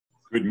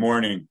Good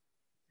morning.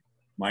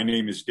 My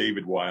name is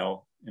David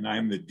Weil, and I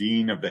am the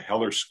Dean of the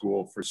Heller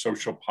School for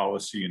Social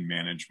Policy and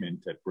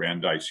Management at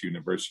Brandeis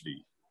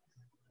University.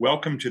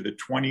 Welcome to the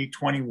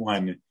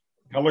 2021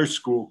 Heller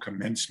School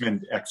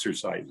Commencement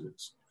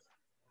exercises.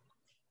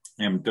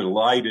 I am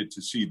delighted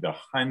to see the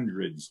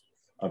hundreds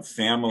of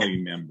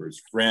family members,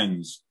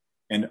 friends,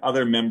 and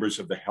other members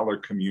of the Heller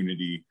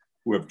community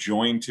who have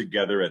joined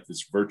together at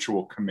this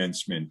virtual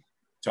commencement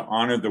to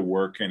honor the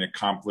work and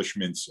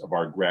accomplishments of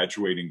our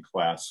graduating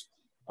class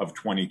of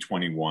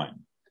 2021.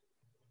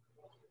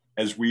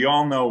 As we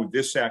all know,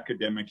 this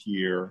academic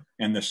year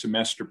and the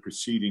semester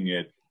preceding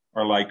it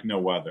are like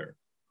no other.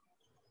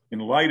 In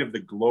light of the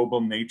global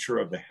nature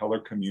of the Heller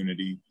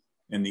community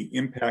and the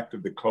impact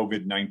of the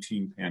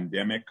COVID-19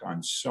 pandemic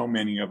on so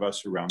many of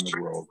us around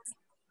the world,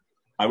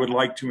 I would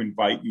like to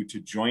invite you to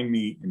join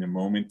me in a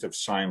moment of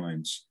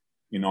silence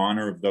in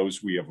honor of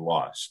those we have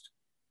lost.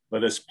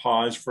 Let us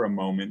pause for a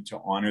moment to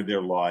honor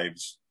their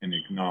lives and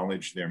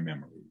acknowledge their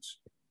memories.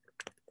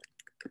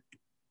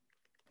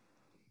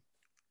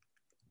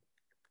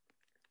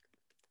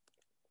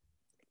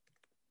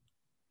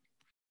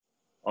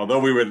 Although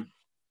we would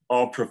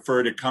all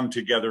prefer to come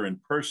together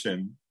in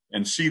person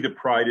and see the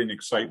pride and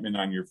excitement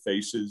on your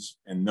faces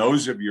and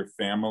those of your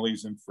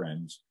families and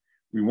friends,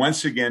 we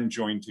once again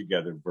join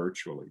together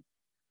virtually.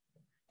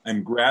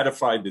 I'm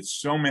gratified that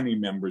so many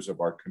members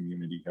of our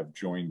community have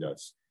joined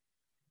us.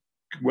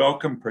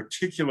 Welcome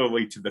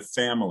particularly to the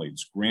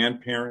families,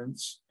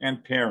 grandparents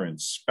and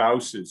parents,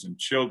 spouses and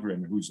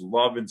children whose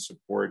love and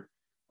support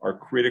are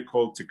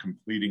critical to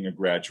completing a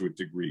graduate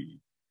degree.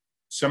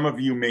 Some of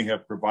you may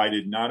have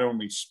provided not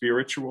only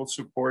spiritual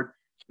support,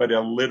 but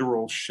a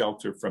literal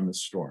shelter from the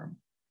storm.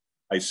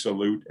 I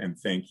salute and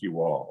thank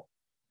you all.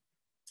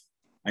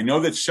 I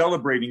know that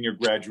celebrating your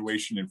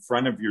graduation in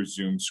front of your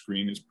Zoom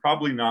screen is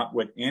probably not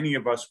what any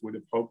of us would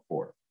have hoped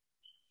for.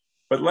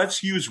 But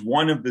let's use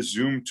one of the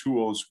Zoom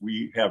tools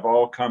we have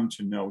all come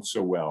to know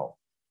so well.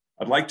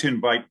 I'd like to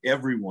invite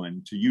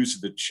everyone to use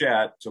the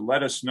chat to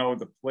let us know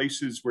the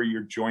places where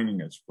you're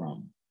joining us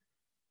from.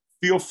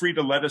 Feel free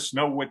to let us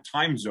know what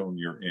time zone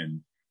you're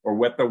in or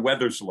what the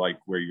weather's like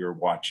where you're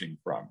watching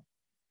from.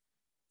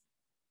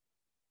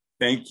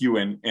 Thank you,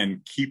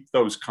 and keep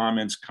those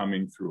comments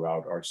coming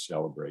throughout our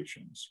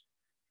celebrations.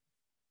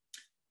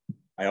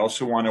 I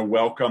also want to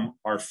welcome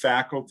our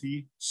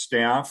faculty,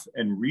 staff,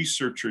 and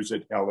researchers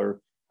at Heller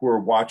who are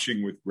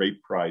watching with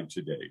great pride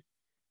today,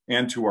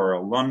 and to our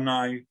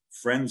alumni,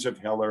 friends of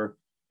Heller,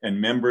 and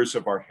members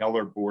of our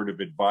Heller Board of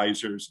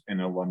Advisors and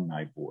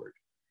Alumni Board.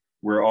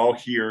 We're all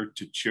here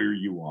to cheer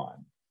you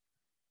on.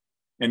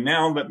 And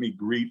now let me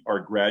greet our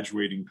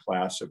graduating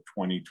class of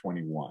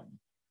 2021.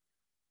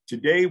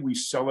 Today, we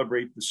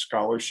celebrate the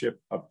scholarship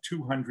of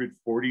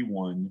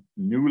 241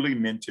 newly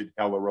minted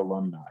Heller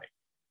alumni,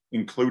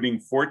 including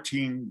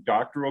 14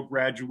 doctoral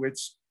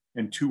graduates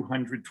and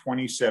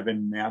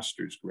 227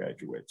 master's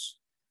graduates.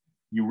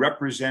 You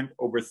represent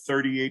over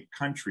 38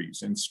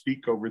 countries and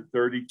speak over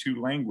 32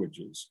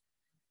 languages.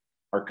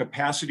 Our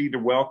capacity to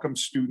welcome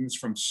students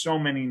from so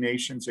many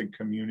nations and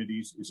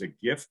communities is a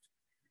gift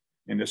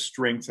and a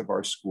strength of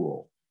our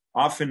school,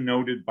 often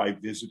noted by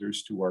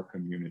visitors to our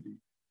community.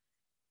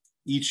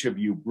 Each of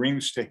you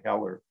brings to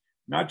Heller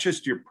not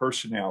just your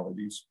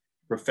personalities,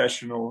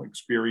 professional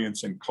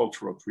experience, and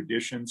cultural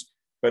traditions,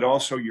 but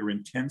also your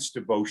intense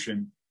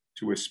devotion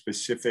to a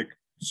specific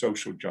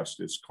social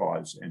justice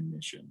cause and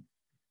mission.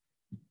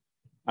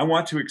 I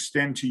want to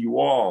extend to you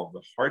all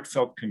the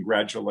heartfelt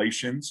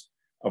congratulations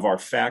of our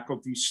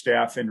faculty,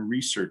 staff, and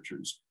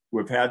researchers who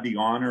have had the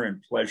honor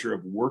and pleasure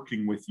of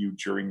working with you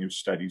during your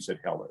studies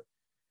at Heller.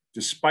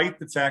 Despite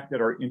the fact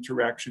that our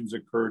interactions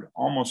occurred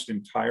almost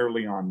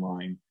entirely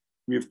online,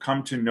 we have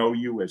come to know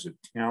you as a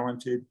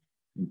talented,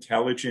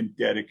 intelligent,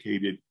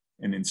 dedicated,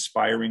 and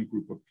inspiring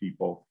group of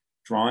people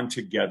drawn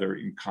together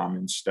in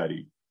common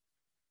study.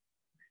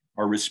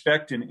 Our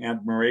respect and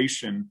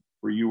admiration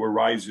for you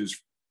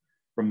arises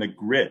from the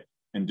grit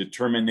and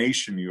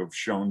determination you have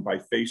shown by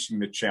facing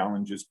the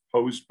challenges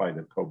posed by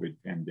the COVID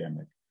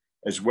pandemic,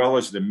 as well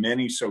as the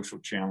many social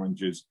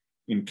challenges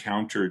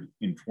encountered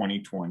in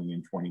 2020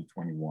 and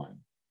 2021.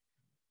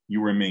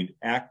 You remained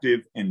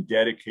active and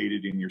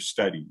dedicated in your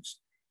studies.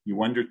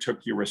 You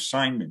undertook your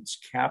assignments,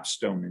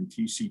 capstone and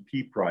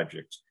TCP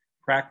projects,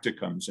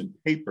 practicums, and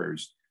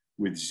papers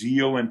with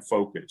zeal and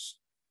focus.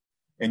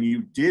 And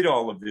you did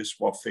all of this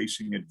while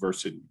facing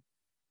adversity.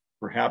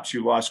 Perhaps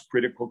you lost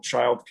critical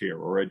childcare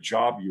or a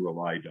job you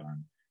relied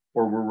on,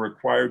 or were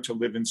required to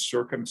live in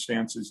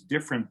circumstances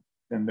different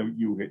than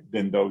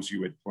those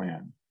you had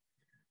planned.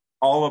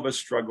 All of us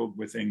struggled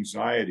with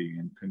anxiety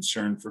and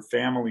concern for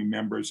family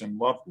members and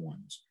loved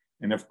ones,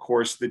 and of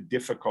course, the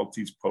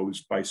difficulties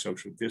posed by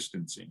social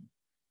distancing.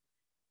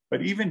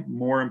 But even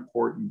more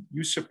important,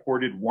 you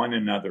supported one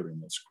another in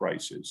this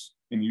crisis,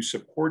 and you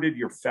supported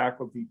your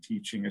faculty,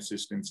 teaching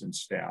assistants, and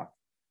staff.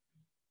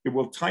 It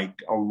will take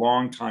a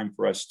long time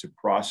for us to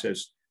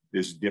process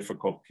this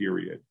difficult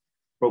period,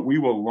 but we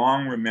will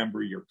long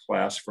remember your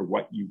class for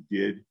what you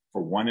did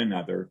for one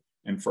another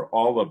and for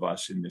all of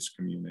us in this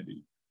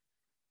community.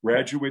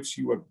 Graduates,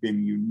 you have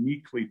been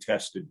uniquely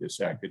tested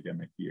this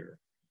academic year.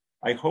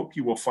 I hope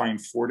you will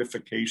find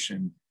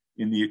fortification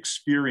in the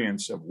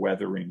experience of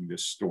weathering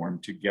this storm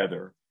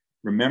together,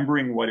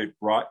 remembering what it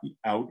brought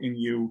out in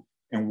you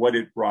and what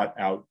it brought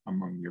out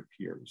among your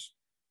peers.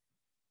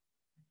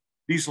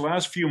 These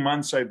last few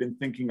months, I've been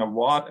thinking a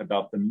lot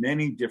about the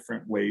many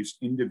different ways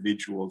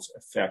individuals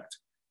affect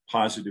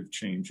positive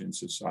change in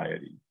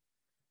society.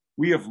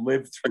 We have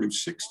lived through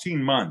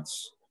 16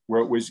 months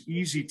where it was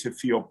easy to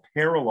feel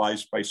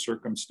paralyzed by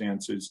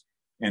circumstances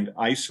and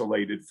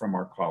isolated from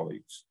our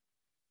colleagues.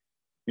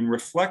 In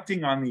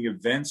reflecting on the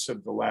events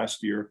of the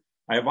last year,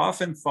 I have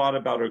often thought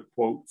about a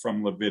quote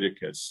from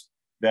Leviticus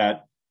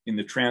that, in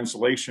the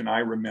translation I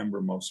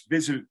remember most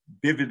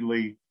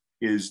vividly,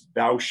 is,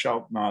 "Thou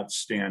shalt not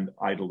stand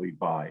idly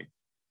by."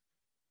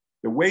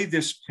 The way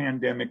this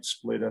pandemic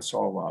split us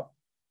all up,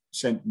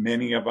 sent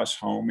many of us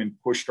home,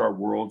 and pushed our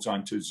worlds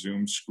onto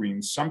Zoom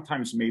screens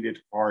sometimes made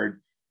it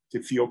hard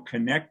to feel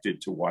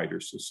connected to wider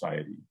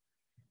society.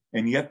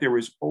 And yet there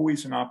is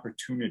always an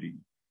opportunity,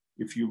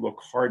 if you look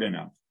hard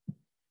enough,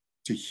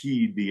 to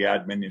heed the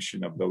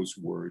admonition of those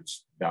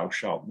words, "Thou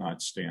shalt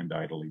not stand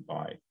idly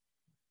by."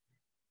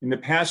 In the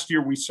past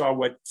year, we saw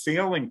what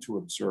failing to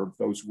observe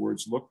those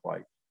words look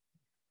like.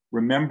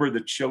 Remember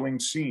the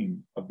chilling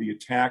scene of the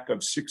attack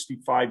of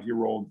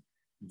 65-year-old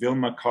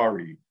Vilma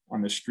Kari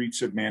on the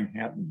streets of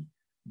Manhattan,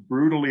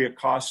 brutally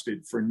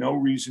accosted for no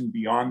reason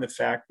beyond the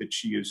fact that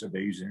she is of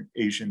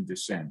Asian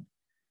descent.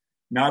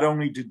 Not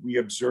only did we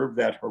observe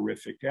that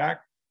horrific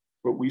act,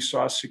 but we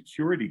saw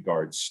security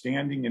guards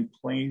standing in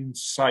plain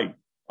sight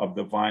of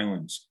the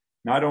violence,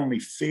 not only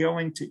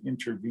failing to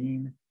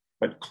intervene,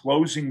 but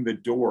closing the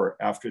door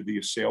after the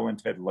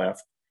assailant had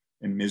left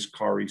and Ms.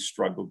 Kari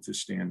struggled to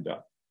stand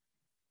up.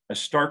 A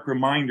stark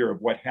reminder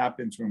of what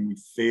happens when we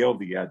fail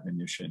the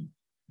admonition,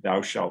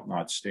 "Thou shalt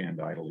not stand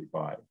idly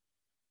by."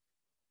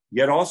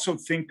 Yet also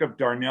think of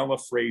Darnella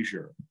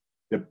Frazier,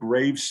 the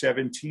brave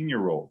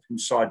 17-year-old who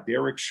saw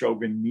Derek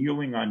Chauvin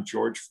kneeling on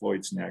George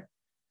Floyd's neck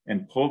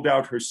and pulled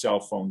out her cell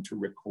phone to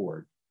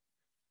record.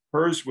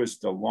 Hers was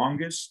the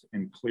longest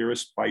and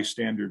clearest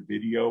bystander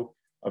video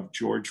of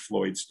George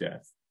Floyd's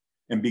death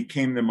and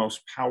became the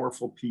most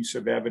powerful piece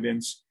of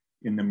evidence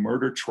in the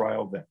murder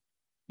trial that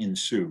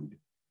ensued.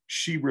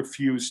 She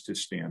refused to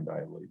stand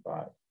idly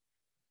by.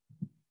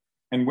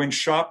 And when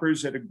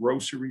shoppers at a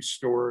grocery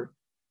store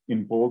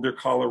in Boulder,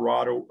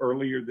 Colorado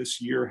earlier this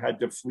year had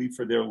to flee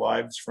for their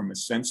lives from a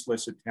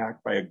senseless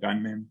attack by a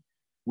gunman,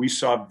 we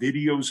saw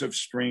videos of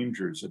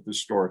strangers at the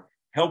store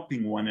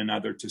helping one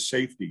another to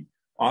safety,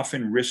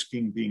 often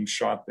risking being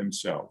shot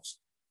themselves.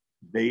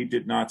 They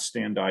did not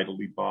stand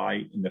idly by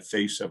in the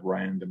face of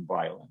random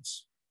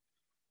violence.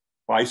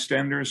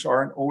 Bystanders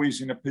aren't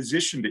always in a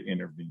position to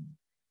intervene,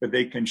 but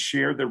they can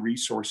share the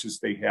resources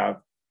they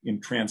have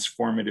in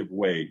transformative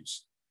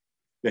ways.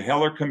 The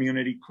Heller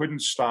community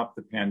couldn't stop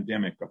the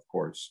pandemic, of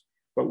course,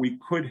 but we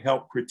could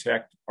help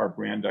protect our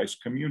Brandeis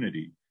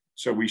community.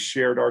 So we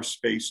shared our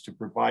space to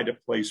provide a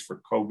place for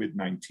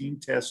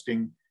COVID-19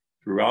 testing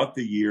throughout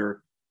the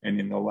year and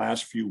in the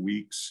last few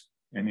weeks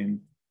and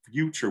in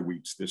future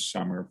weeks this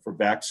summer for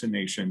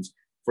vaccinations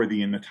for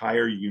the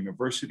entire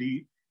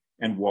university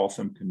and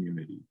Waltham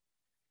community.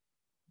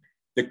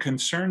 The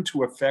concern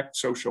to affect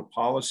social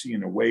policy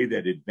in a way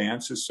that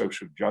advances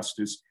social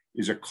justice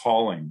is a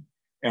calling,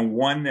 and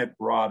one that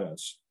brought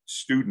us,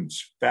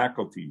 students,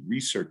 faculty,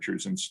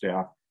 researchers, and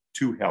staff,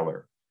 to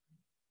Heller.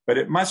 But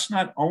it must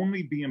not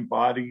only be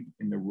embodied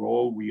in the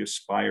role we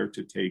aspire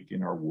to take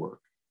in our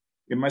work.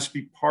 It must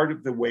be part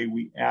of the way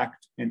we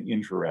act and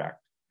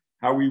interact,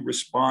 how we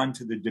respond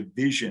to the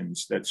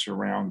divisions that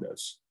surround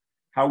us,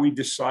 how we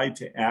decide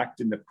to act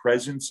in the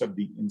presence of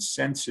the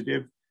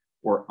insensitive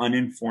or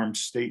uninformed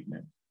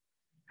statement,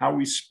 how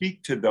we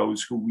speak to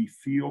those who we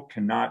feel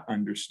cannot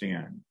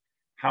understand,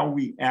 how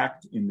we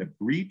act in the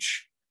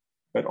breach,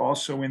 but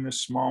also in the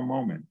small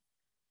moment.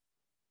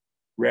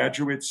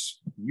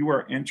 Graduates, you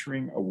are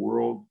entering a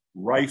world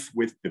rife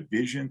with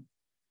division,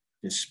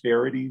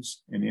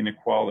 disparities, and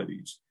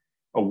inequalities,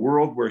 a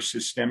world where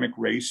systemic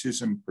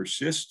racism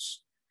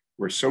persists,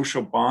 where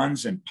social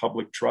bonds and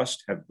public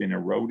trust have been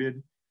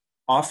eroded,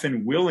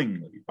 often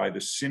willingly by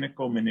the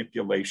cynical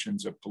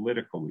manipulations of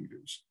political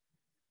leaders.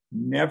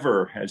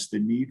 Never has the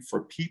need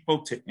for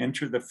people to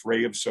enter the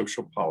fray of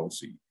social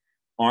policy,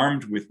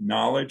 armed with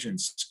knowledge and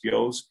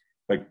skills,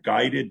 but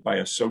guided by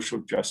a social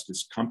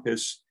justice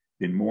compass,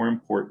 been more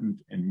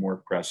important and more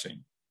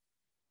pressing.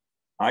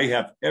 I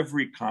have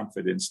every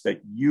confidence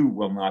that you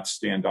will not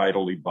stand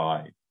idly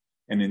by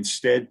and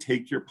instead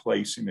take your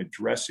place in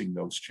addressing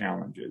those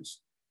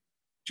challenges.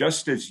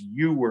 Just as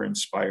you were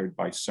inspired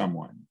by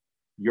someone,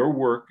 your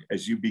work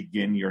as you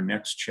begin your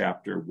next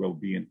chapter will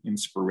be an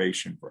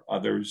inspiration for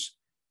others,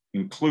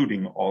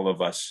 including all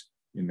of us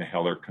in the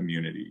Heller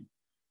community.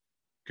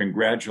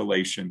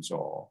 Congratulations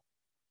all.